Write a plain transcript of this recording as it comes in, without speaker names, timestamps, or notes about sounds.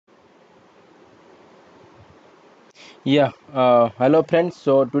Hello friends.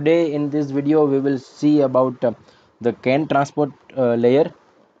 So today in this video we will see about the CAN transport layer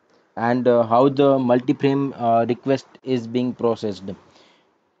and how the multi-frame request is being processed.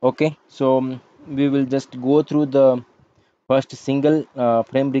 Okay, so we will just go through the first single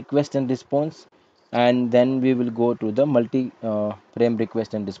frame request and response, and then we will go to the multi frame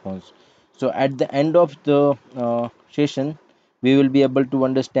request and response. So at the end of the session we will be able to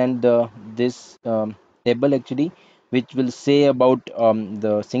understand the this table actually, which will say about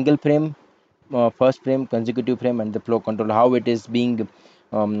the single frame, first frame, consecutive frame, and the flow control, how it is being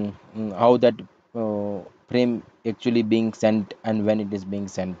how that frame actually being sent and when it is being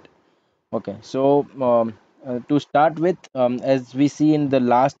sent. Okay, so to start with, as we see in the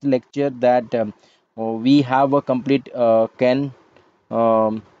last lecture that we have a complete can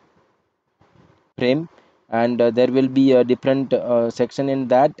um, frame, and there will be a different section in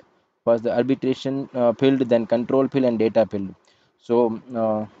that. First the arbitration field, then control field and data field. So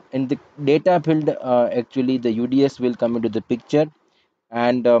in the data field, actually the UDS will come into the picture,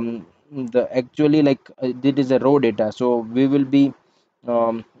 and the actually like it is a raw data, so we will be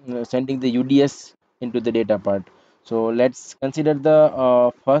sending the UDS into the data part. So let's consider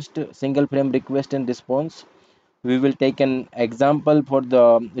the first single frame request and response. We will take an example for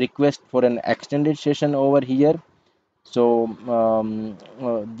the request for an extended session over here. So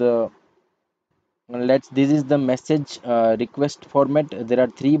the let's this is the message request format. There are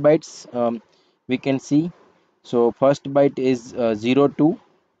 3 bytes, we can see. So first byte is 02,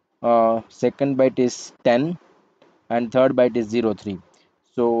 second byte is 10, and third byte is 03.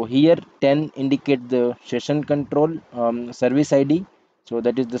 So here 10 indicate the session control service ID, so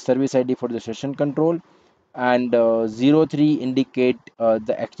that is the service ID for the session control, and 03 indicate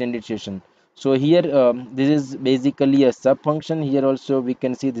the extended session. So here this is basically a sub function. Here also we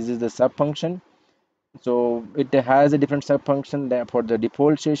can see this is the sub function. So it has a different sub function for the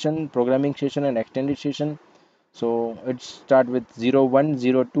default session, programming session, and extended session. So it start with 01,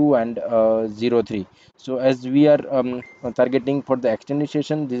 02, and 03. So as we are targeting for the extended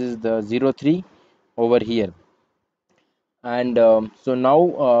session, this is the 03 over here. And so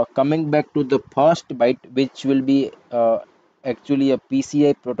now coming back to the first byte, which will be actually a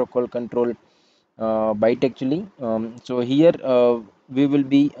PCI protocol control byte actually. So here we will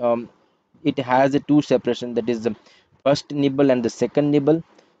be it has a two separation, that is the first nibble and the second nibble.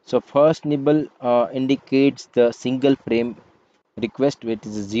 So first nibble indicates the single frame request, which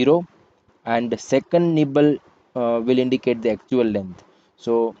is 0, and the second nibble will indicate the actual length.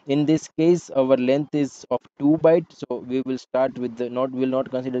 So in this case our length is of 2 bytes, so we will start with the not will not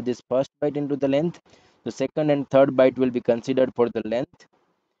consider this first byte into the length. The second and third byte will be considered for the length.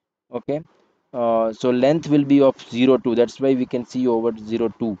 Okay, so length will be of 02, that's why we can see over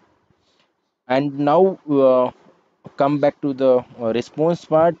 02. And now come back to the response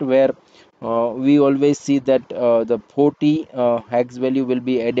part, where we always see that the 40 hex value will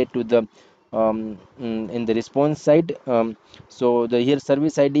be added to the in the response side. So the here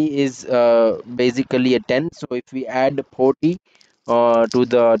service ID is basically a 10, so if we add 40 to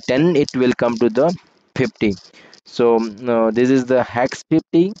the 10, it will come to the 50. So this is the hex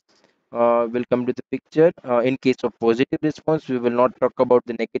 50 will come to the picture. In case of positive response, we will not talk about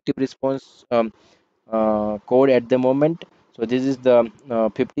the negative response code at the moment. So this is the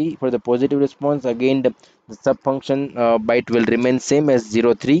 50 for the positive response. Again the sub function byte will remain same as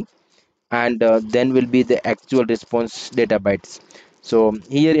 03, and then will be the actual response data bytes. So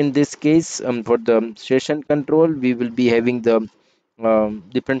here in this case, for the session control, we will be having the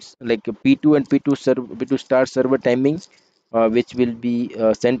different like P2 and P2 start server timing, which will be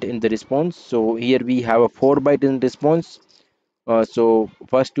sent in the response. So here we have a 4 byte in response. So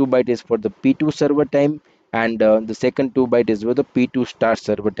first 2 byte is for the P2 server time, and the second 2 byte is for the P2 start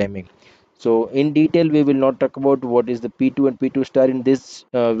server timing. So in detail we will not talk about what is the P2 and P2 star in this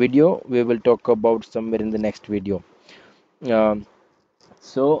video. We will talk about somewhere in the next video. Um,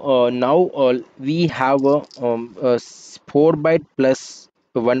 so now we have a 4 byte plus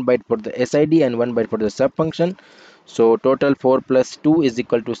 1 byte for the SID and 1 byte for the sub function. So total 4 plus 2 is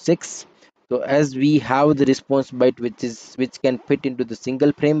equal to 6. So as we have the response byte, which can fit into the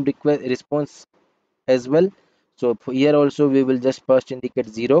single frame request response as well. So here also we will just first indicate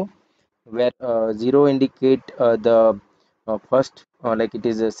 0, where 0 indicate the first like it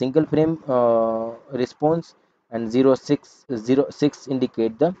is a single frame response, and 06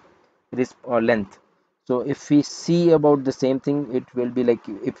 indicate the length. So if we see about the same thing, it will be like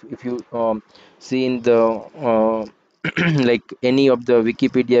if you see in the like any of the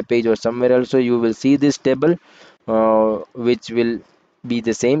Wikipedia page or somewhere also, you will see this table which will be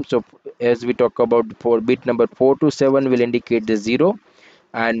the same. So as we talk about, for bit number 4 to 7 will indicate the 0,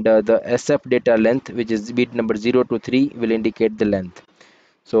 and the SF data length, which is bit number 0 to 3, will indicate the length.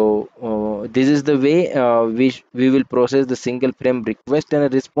 So this is the way we will process the single frame request and a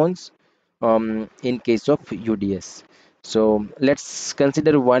response in case of UDS. So let's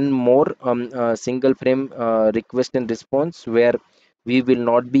consider one more single frame request and response where we will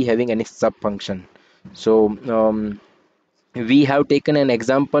not be having any sub function. So we have taken an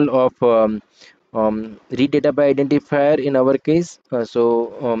example of read data by identifier in our case.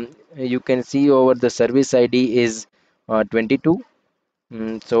 You can see over the service ID is 22.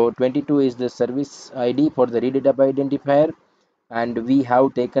 So 22 is the service ID for the read data by identifier, and we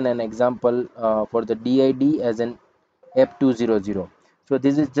have taken an example for the DID as an F200. So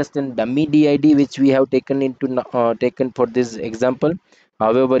this is just a dummy DID which we have taken taken for this example.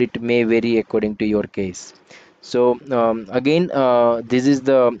 However, it may vary according to your case. So again, this is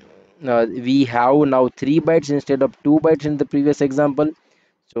the we have now 3 bytes instead of 2 bytes in the previous example.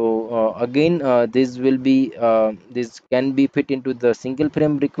 So again, this can be fit into the single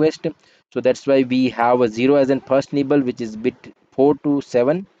frame request. So that's why we have a 0 as in first nibble, which is bit 4 to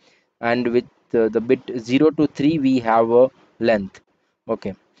 7, and with the bit 0 to 3 we have a length.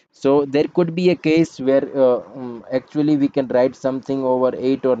 Okay, so there could be a case where actually we can write something over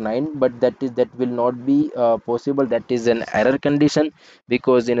 8 or 9, but that will not be possible. That is an error condition,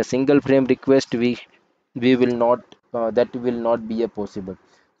 because in a single frame request we will not that will not be a possible.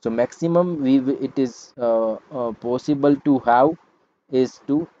 So maximum it is possible to have is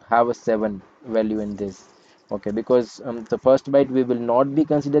to have a 7 value in this. Okay, because the first byte we will not be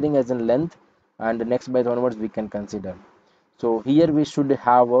considering as in length, and the next byte onwards we can consider. So here we should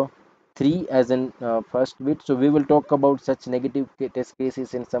have a 3 as in first bit. So we will talk about such negative test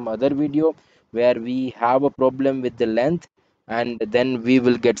cases in some other video where we have a problem with the length, and then we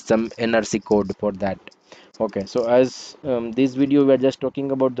will get some NRC code for that. Okay, so as this video we are just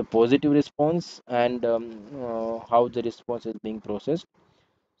talking about the positive response, and how the response is being processed.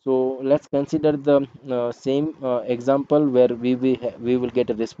 So let's consider the same example where we will get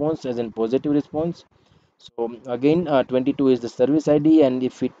a response as in positive response. So again, 22 is the service ID, and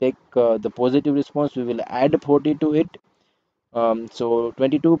if we take the positive response, we will add 40 to it. So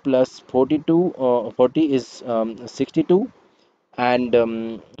 22 plus 40 is 62,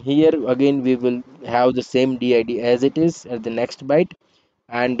 and here again we will have the same DID as it is at the next byte,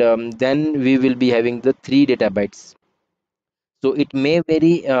 and then we will be having the 3 data bytes. So it may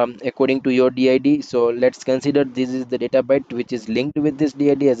vary according to your DID. So let's consider this is the data byte which is linked with this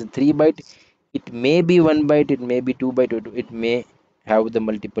DID as a 3 byte. It may be 1 byte, it may be 2 byte, or it may have the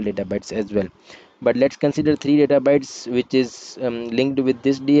multiple data bytes as well. But let's consider 3 data bytes which is linked with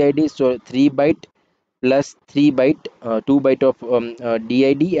this DID. So 3 byte plus 3 byte, 2 byte of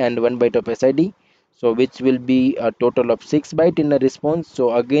DID and 1 byte of SID. So which will be a total of 6 byte in a response.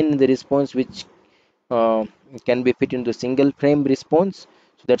 So again, the response which uh, can be fit into single frame response.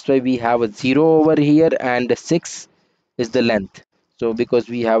 So that's why we have a 0 over here, and 6 is the length. So because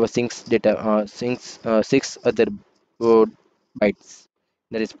we have a 6 other uh, bytes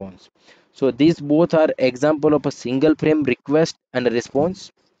in the response. So these both are example of a single frame request and a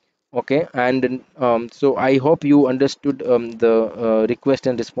response. Okay, and so I hope you understood the request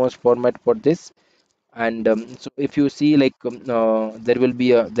and response format for this. And so if you see, like there will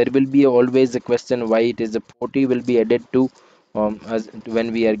be always a question why it is a 40 will be added to as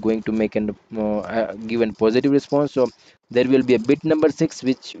when we are going to make an given positive response. So there will be a bit number 6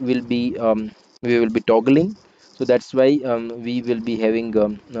 which will be we will be toggling. So that's why we will be having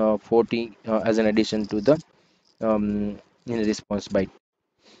 40 as an addition to the in response byte.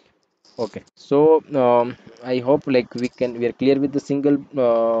 Okay, so I hope like we are clear with the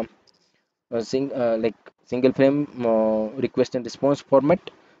like single frame request and response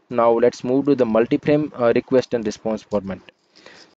format. Now let's move to the multi-frame request and response format.